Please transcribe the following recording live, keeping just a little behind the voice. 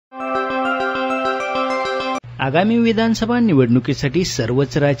आगामी विधानसभा निवडणुकीसाठी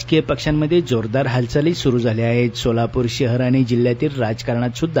सर्वच राजकीय पक्षांमध्ये जोरदार हालचाली सुरू झाल्या आहेत. सोलापूर शहर आणि जिल्ह्यातील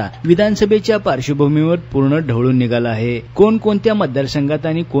राजकारणात सुद्धा विधानसभेच्या पार्श्वभूमीवर पूर्ण ढवळून निघालं आहे. कोण कोणत्या मतदारसंघात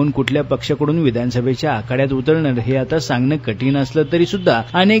आणि कोण कुठल्या पक्षाकडून विधानसभेच्या आखाड्यात उतरणार हे आता सांगणं कठीण असलं तरी सुद्धा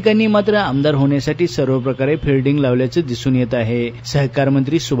अनेकांनी मात्र आमदार होण्यासाठी सर्व प्रकारे फिल्डिंग लावल्याचं दिसून येत आहे. सहकार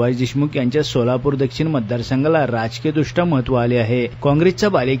मंत्री सुभाष देशमुख यांच्या सोलापूर दक्षिण मतदारसंघाला राजकीयदृष्ट्या महत्व आले आहे. काँग्रेसचा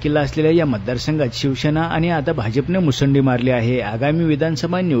बालेकिल्ला असलेल्या या मतदारसंघात शिवसेना आणि आता भाजपने मुसंडी मारली आहे. आगामी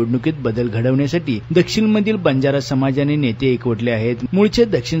विधानसभा निवडणुकीत बदल घडवण्यासाठी दक्षिणमधील बंजारा समाजाने नेते एकवटले आहेत. मूळचे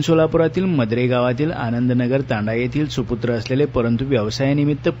दक्षिण सोलापुरातील मदरे गावातील आनंदनगर तांडा येथील सुपुत्र असलेले परंतु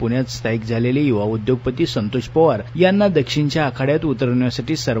व्यवसायानिमित्त पुण्यात स्थायिक झालेले युवा उद्योगपती संतोष पवार यांना दक्षिणच्या आखाड्यात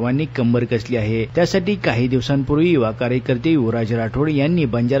उतरवण्यासाठी सर्वांनी कंबर कसली आहे. त्यासाठी काही दिवसांपूर्वी युवा कार्यकर्ते युवराज राठोड यांनी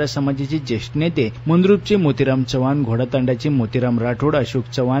बंजारा समाजाचे ज्येष्ठ नेते मंद्रुपचे मोतीराम चव्हाण, घोडातांडाचे मोतीराम राठोड, अशोक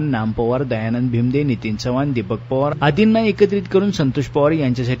चव्हाण, नाम पवार, दयानंद भीमदे, नितीन चव्हाण, दीपक पवार आदींना एकत्रित करून संतोष पवार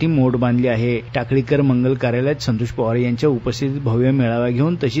यांच्यासाठी मोड बांधली आहे. टाकळीकर मंगल कार्यालयात संतोष पवार यांच्या उपस्थितीत भव्य मेळावा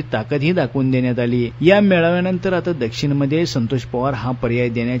घेऊन तशी ताकदही दाखवून देण्यात आली. या मेळाव्यानंतर आता दक्षिणमध्ये संतोष पवार हा पर्याय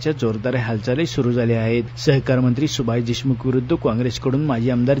देण्याच्या जोरदार हालचाली सुरू झाल्या आहेत. सहकार मंत्री सुभाष देशमुख विरुद्ध काँग्रेसकडून माजी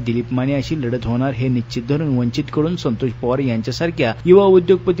आमदार दिलीप माने अशी लढत होणार हे निश्चित धरून वंचितकडून संतोष पवार यांच्यासारख्या युवा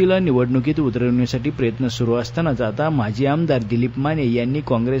उद्योगपतीला निवडणुकीत उतरवण्यासाठी प्रयत्न सुरू असतानाच आता माजी आमदार दिलीप माने यांनी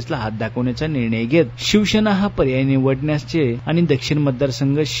काँग्रेसला हात दाखवण्याचा निर्णय घेत शिवसेना हा पर्याय निवडण्याचे आणि दक्षिण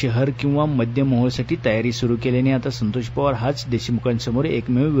मतदारसंघ शहर किंवा मध्य मोहोळसाठी तयारी सुरू केल्याने आता संतोष पवार हाच देशमुखांसमोर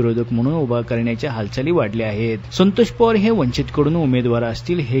एकमेव विरोधक म्हणून उभा करण्याच्या हालचाली वाढल्या आहेत. संतोष पवार हे वंचितकडून उमेदवार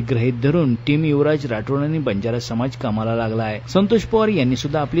असतील हे गृहीत धरून टीम युवराज राठोड आणि बंजारा समाज कामाला लागला आहे. संतोष पवार यांनी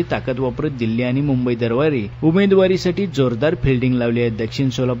सुद्धा आपली ताकद वापरत दिल्ली आणि मुंबई दरबारी उमेदवारीसाठी जोरदार फिल्डिंग लावली आहे. दक्षिण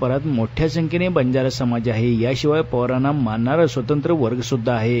सोलापुरात मोठ्या संख्येने बंजारा समाज आहे. याशिवाय पवारांना मानणारा स्वतंत्र वर्ग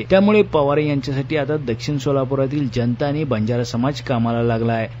सुद्धा आहे. त्यामुळे पवार यांच्यासाठी आता दक्षिण सोलापुरातील जनता आणि बंजारा समाज कामाला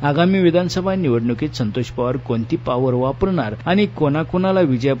लागला आहे. आगामी विधानसभा निवडणुकीत संतोष पवार कोणती पॉवर वापरणार आणि कोणाकोणाला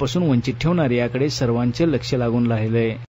विजयापासून वंचित ठेवणार याकडे सर्वांचे लक्ष लागून राहिले.